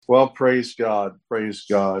Well, praise God. Praise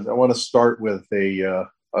God. I want to start with a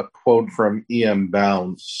quote from E.M.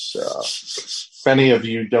 Bounds. If any of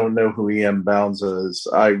you don't know who E.M. Bounds is,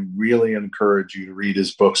 I really encourage you to read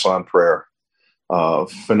his books on prayer.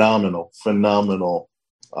 Phenomenal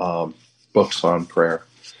books on prayer.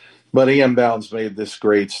 But E.M. Bounds made this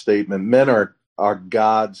great statement: men are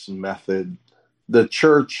God's method. The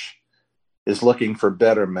church is looking for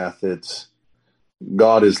better methods.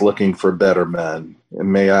 God is looking for better men.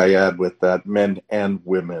 And may I add with that, men and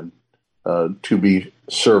women to be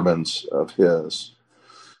servants of his.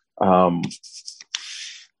 I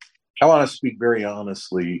want to speak very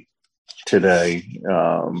honestly today.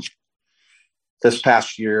 This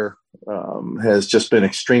past year has just been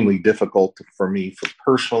extremely difficult for me, for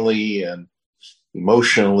personally and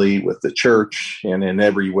emotionally, with the church and in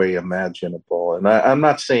every way imaginable. And I'm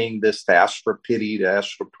not saying this to ask for pity, to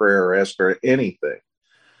ask for prayer, or ask for anything,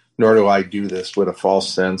 nor do I do this with a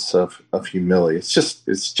false sense of humility. It's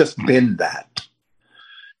just been that.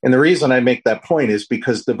 And the reason I make that point is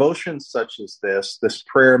because devotions such as this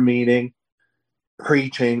prayer meeting,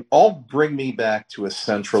 preaching, all bring me back to a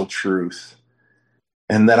central truth,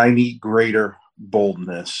 and that I need greater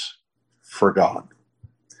boldness for God.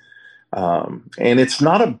 And it's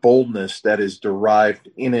not a boldness that is derived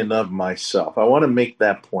in and of myself. I want to make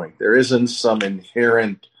that point. There isn't some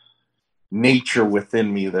inherent nature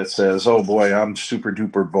within me that says, oh boy, I'm super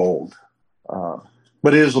duper bold.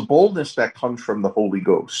 But it is a boldness that comes from the Holy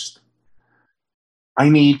Ghost. I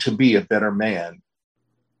need to be a better man,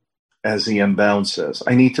 as E.M. Bounds says.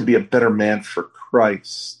 I need to be a better man for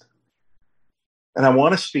Christ. And I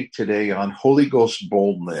want to speak today on Holy Ghost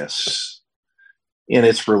boldness in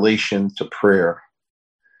its relation to prayer.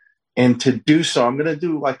 And to do so, I'm going to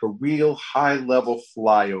do like a real high-level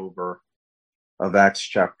flyover of Acts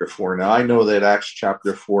chapter 4. Now, I know that Acts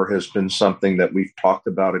chapter 4 has been something that we've talked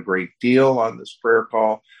about a great deal on this prayer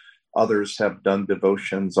call. Others have done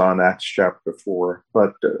devotions on Acts chapter 4.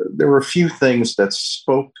 But there were a few things that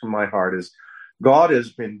spoke to my heart. Is God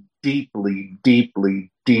has been deeply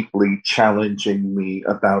challenging me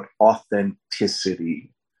about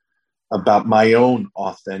authenticity, about my own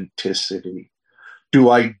authenticity. Do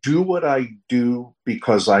I do what I do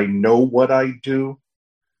because I know what I do?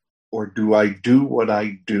 Or do I do what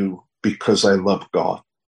I do because I love God?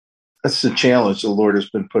 That's the challenge the Lord has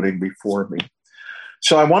been putting before me.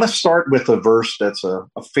 So I want to start with a verse that's a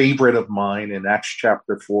favorite of mine in Acts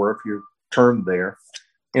chapter 4, if you turn there.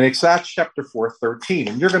 And it's Acts chapter 4:13.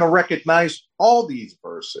 And you're going to recognize all these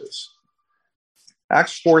verses.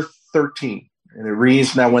 Acts 4:13. And it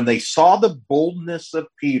reads, now when they saw the boldness of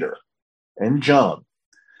Peter and John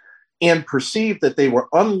and perceived that they were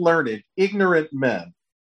unlearned, ignorant men,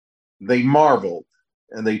 they marveled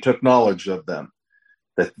and they took knowledge of them,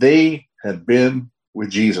 that they had been with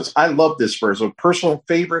Jesus. I love this verse, a personal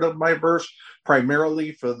favorite of my verse,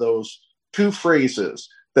 primarily for those two phrases,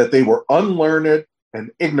 that they were unlearned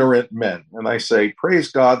and ignorant men. And I say,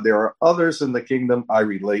 praise God, there are others in the kingdom I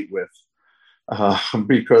relate with.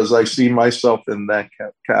 Because I see myself in that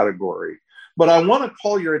category. But I want to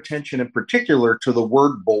call your attention in particular to the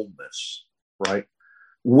word boldness, right?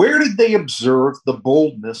 Where did they observe the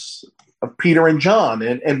boldness of Peter and John?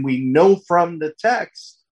 And we know from the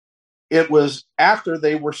text, it was after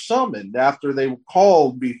they were summoned, after they were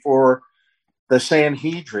called before the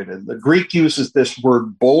Sanhedrin. And the Greek uses this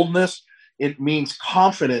word boldness. It means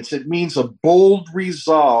confidence. It means a bold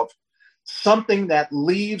resolve, something that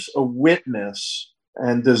leaves a witness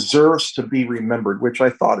and deserves to be remembered, which I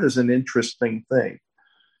thought is an interesting thing.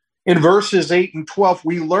 In verses 8 and 12,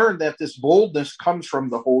 we learn that this boldness comes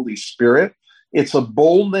from the Holy Spirit. It's a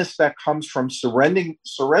boldness that comes from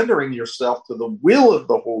surrendering yourself to the will of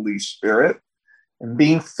the Holy Spirit and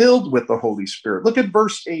being filled with the Holy Spirit. Look at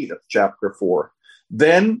verse 8 of chapter 4.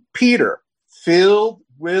 Then Peter, filled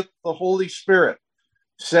with the Holy Spirit,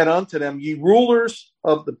 said unto them, ye rulers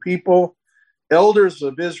of the people, elders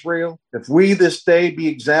of Israel, if we this day be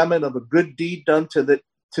examined of a good deed done to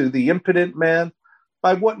the impotent man,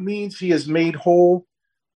 by what means he is made whole,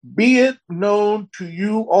 be it known to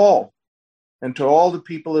you all and to all the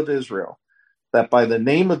people of Israel, that by the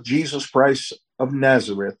name of Jesus Christ of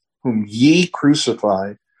Nazareth, whom ye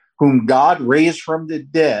crucified, whom God raised from the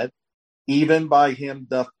dead, even by him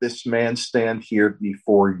doth this man stand here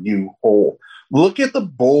before you whole. Look at the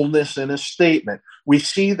boldness in his statement. We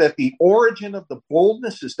see that the origin of the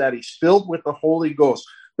boldness is that he's filled with the Holy Ghost.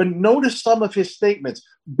 But notice some of his statements.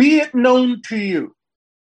 Be it known to you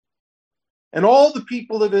and all the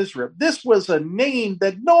people of Israel. This was a name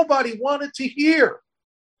that nobody wanted to hear.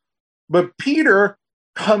 But Peter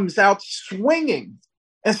comes out swinging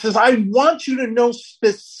and says, I want you to know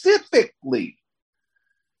specifically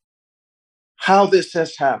how this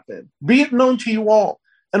has happened. Be it known to you all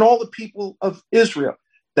and all the people of Israel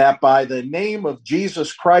that by the name of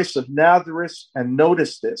Jesus Christ of Nazareth, and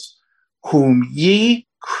notice this, whom ye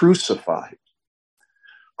crucified,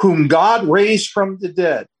 whom God raised from the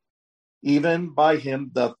dead, even by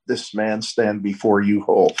him doth this man stand before you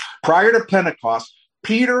whole. Prior to Pentecost,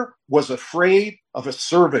 Peter was afraid of a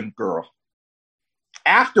servant girl.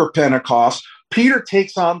 After Pentecost, Peter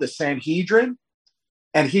takes on the Sanhedrin,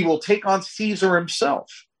 and he will take on Caesar himself.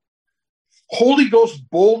 Holy Ghost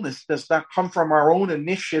boldness does not come from our own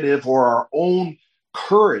initiative or our own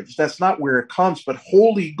courage. That's not where it comes. But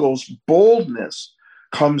Holy Ghost boldness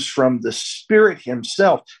comes from the Spirit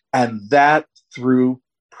himself, and that through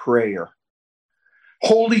prayer.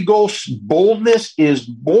 Holy Ghost boldness is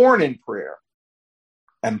born in prayer,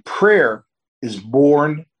 and prayer is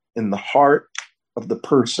born in the heart of the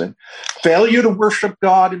person. Failure to worship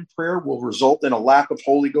God in prayer will result in a lack of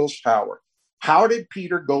Holy Ghost power. How did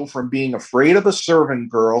Peter go from being afraid of a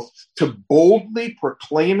servant girl to boldly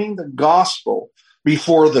proclaiming the gospel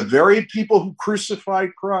before the very people who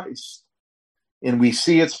crucified Christ? And we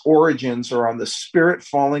see its origins are on the Spirit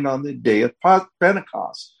falling on the day of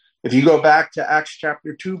Pentecost. If you go back to Acts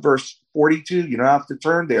chapter 2, verse 42, you don't have to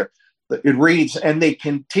turn there. It reads, and they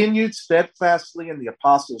continued steadfastly in the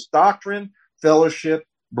apostles' doctrine, fellowship,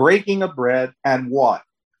 breaking of bread, and what?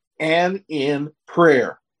 And in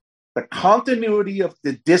prayer. The continuity of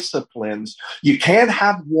the disciplines, you can't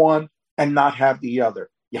have one and not have the other.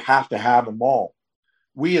 You have to have them all.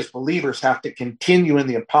 We as believers have to continue in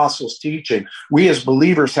the apostles' teaching. We as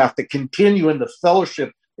believers have to continue in the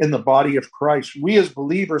fellowship in the body of Christ. We as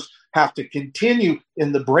believers have to continue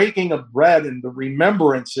in the breaking of bread and the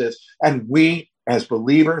remembrances. And we as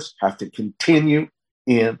believers have to continue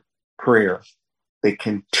in prayer. They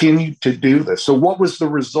continue to do this. So what was the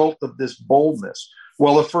result of this boldness?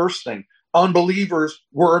 Well, the first thing, unbelievers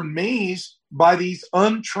were amazed by these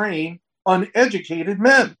untrained, uneducated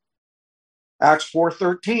men. Acts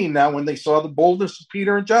 4:13, now when they saw the boldness of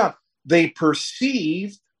Peter and John, they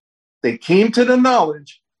perceived, they came to the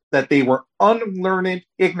knowledge that they were unlearned,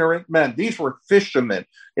 ignorant men. These were fishermen.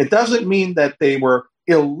 It doesn't mean that they were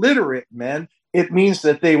illiterate men. It means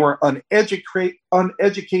that they were uneducated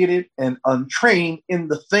and untrained in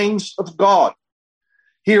the things of God.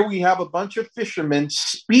 Here we have a bunch of fishermen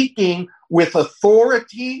speaking with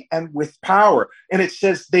authority and with power. And it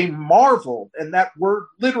says they marveled, and that word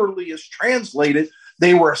literally is translated,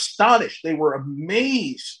 they were astonished, they were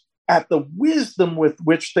amazed at the wisdom with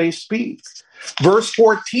which they speak. Verse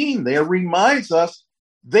 14 there reminds us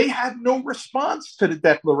they had no response to the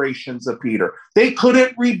declarations of Peter. They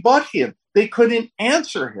couldn't rebut him. They couldn't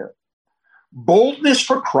answer him. Boldness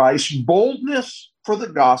for Christ, boldness for the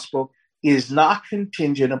gospel is not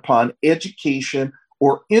contingent upon education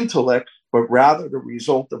or intellect, but rather the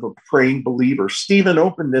result of a praying believer. Stephen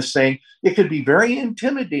opened this saying, it could be very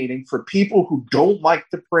intimidating for people who don't like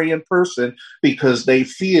to pray in person because they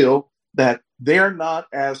feel that they're not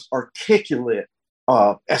as articulate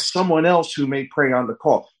as someone else who may pray on the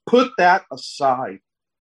call. Put that aside.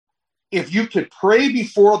 If you could pray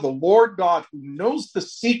before the Lord God, who knows the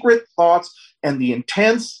secret thoughts and the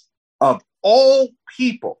intents of all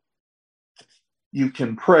people, you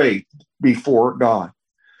can pray before God.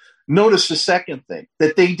 Notice the second thing,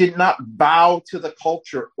 that they did not bow to the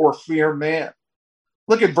culture or fear man.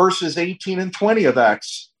 Look at verses 18 and 20 of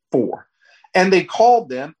Acts 4. And they called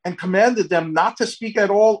them and commanded them not to speak at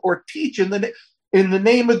all or teach in the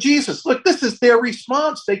name of Jesus. Look, this is their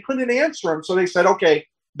response. They couldn't answer him. So they said, okay,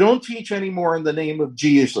 don't teach anymore in the name of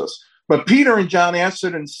Jesus. But Peter and John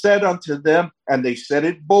answered and said unto them, and they said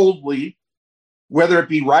it boldly, whether it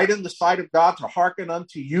be right in the sight of God to hearken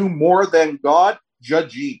unto you more than God,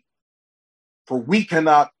 judge ye. For we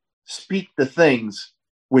cannot speak the things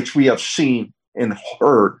which we have seen and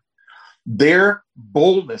heard. Their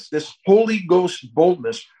boldness, this Holy Ghost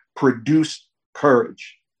boldness, produced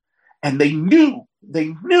courage. And they knew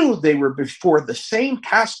they were before the same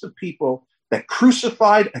cast of people that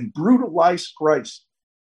crucified and brutalized Christ.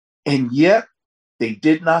 And yet they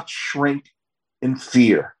did not shrink in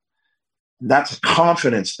fear. That's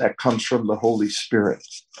confidence that comes from the Holy Spirit.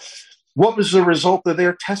 What was the result of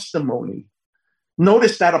their testimony?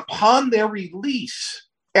 Notice that upon their release,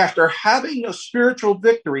 after having a spiritual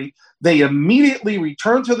victory, they immediately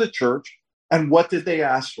returned to the church. And what did they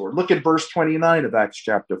ask for? Look at verse 29 of Acts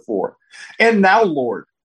chapter 4. And now, Lord,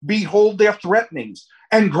 behold their threatenings,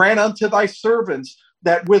 and grant unto thy servants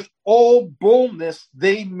that with all boldness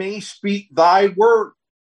they may speak thy word.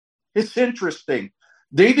 It's interesting.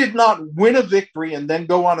 They did not win a victory and then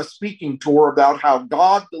go on a speaking tour about how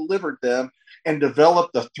God delivered them and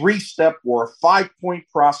developed a 3-step or a 5-point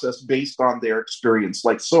process based on their experience,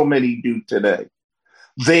 like so many do today.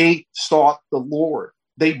 They sought the Lord.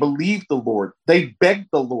 They believed the Lord. They begged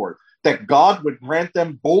the Lord that God would grant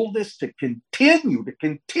them boldness to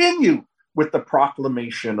continue with the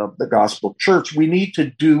proclamation of the gospel. Church, we need to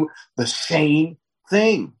do the same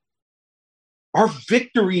thing. Our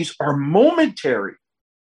victories are momentary.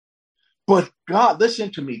 But God,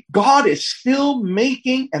 listen to me, God is still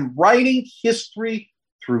making and writing history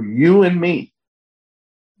through you and me.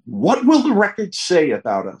 What will the record say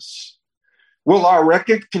about us? Will our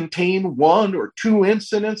record contain 1 or 2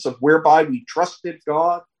 incidents of whereby we trusted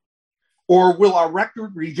God? Or will our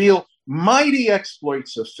record reveal mighty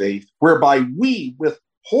exploits of faith whereby we, with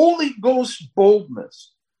Holy Ghost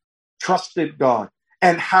boldness, trusted God,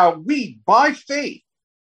 and how we, by faith,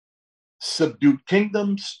 subdued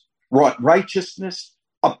kingdoms, wrought righteousness,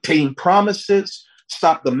 obtained promises,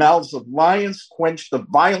 stopped the mouths of lions, quenched the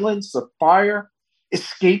violence of fire,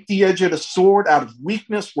 escaped the edge of the sword, out of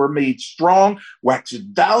weakness were made strong, waxed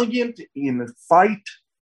valiant in the fight,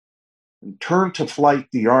 and turned to flight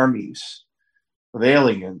the armies of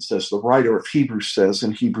aliens, as the writer of Hebrews says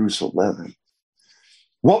in Hebrews 11.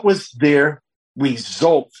 What was their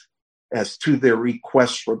result as to their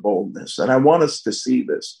request for boldness? And I want us to see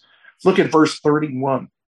this. Look at verse 31.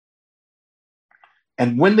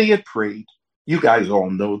 And when they had prayed, you guys all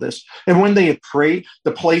know this, and when they had prayed,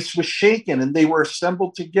 the place was shaken, and they were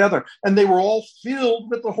assembled together, and they were all filled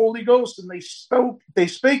with the Holy Ghost, and they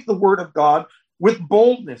spake the word of God with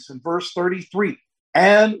boldness. In verse 33,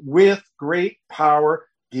 and with great power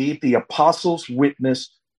gave the apostles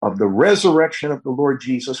witness of the resurrection of the Lord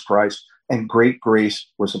Jesus Christ, and great grace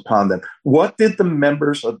was upon them. What did the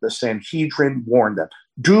members of the Sanhedrin warn them?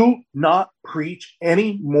 Do not preach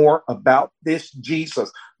any more about this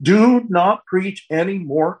Jesus. Do not preach any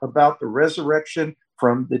more about the resurrection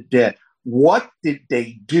from the dead. What did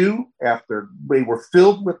they do after they were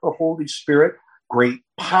filled with the Holy Spirit? Great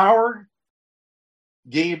power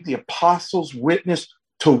gave the apostles witness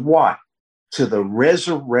to what? To the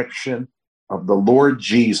resurrection of the Lord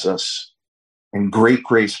Jesus, and great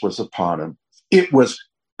grace was upon him. It was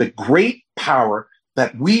the great power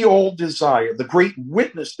that we all desire, the great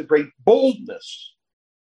witness, the great boldness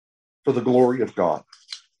for the glory of God.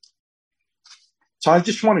 So I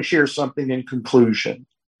just want to share something in conclusion.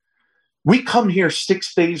 We come here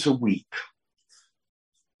 6 days a week,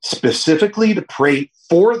 specifically to pray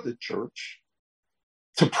for the church,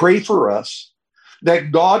 to pray for us,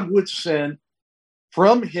 that God would send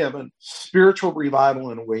from heaven spiritual revival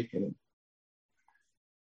and awakening.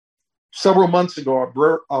 Several months ago,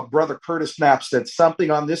 our brother Curtis Knapp said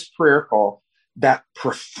something on this prayer call that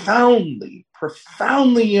profoundly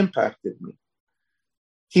impacted me.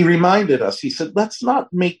 He reminded us, he said, let's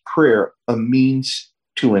not make prayer a means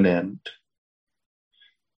to an end.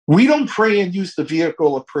 We don't pray and use the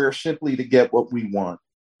vehicle of prayer simply to get what we want.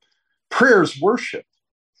 Prayer is worship.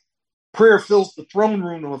 Prayer fills the throne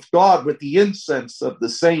room of God with the incense of the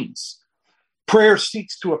saints. Prayer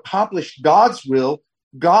seeks to accomplish God's will,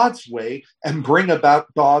 God's way, and bring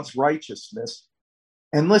about God's righteousness.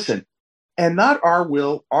 And listen, and not our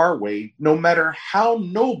will, our way, no matter how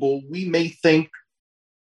noble we may think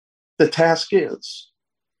the task is.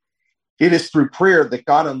 It is through prayer that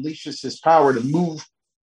God unleashes his power to move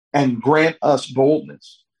and grant us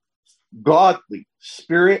boldness. Godly,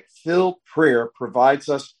 spirit-filled prayer provides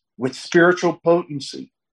us with spiritual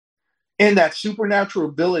potency and that supernatural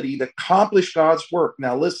ability to accomplish God's work.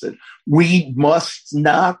 Now listen, we must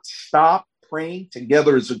not stop praying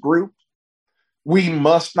together as a group. We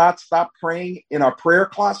must not stop praying in our prayer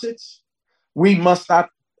closets. We must not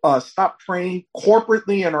stop praying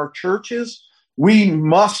corporately in our churches. We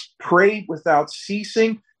must pray without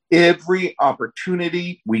ceasing every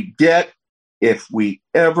opportunity we get if we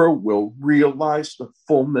ever will realize the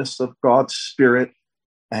fullness of God's Spirit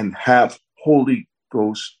and have Holy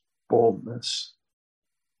Ghost boldness.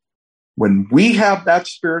 When we have that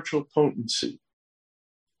spiritual potency,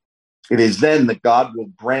 it is then that God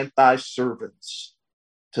will grant thy servants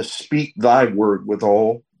to speak thy word with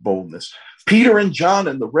all boldness. Peter and John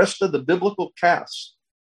and the rest of the biblical cast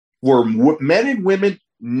were men and women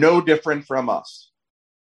no different from us.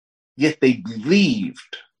 Yet they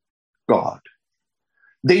believed God.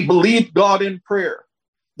 They believed God in prayer.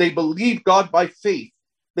 They believed God by faith.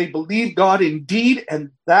 They believed God in deed,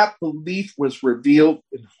 and that belief was revealed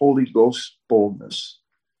in Holy Ghost boldness.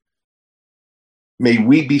 May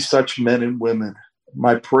we be such men and women.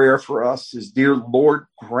 My prayer for us is, dear Lord,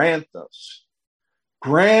 grant us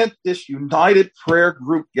Grant this united prayer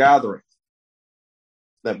group gathering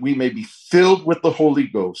that we may be filled with the Holy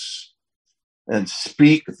Ghost and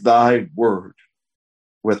speak thy word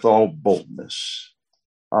with all boldness.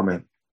 Amen.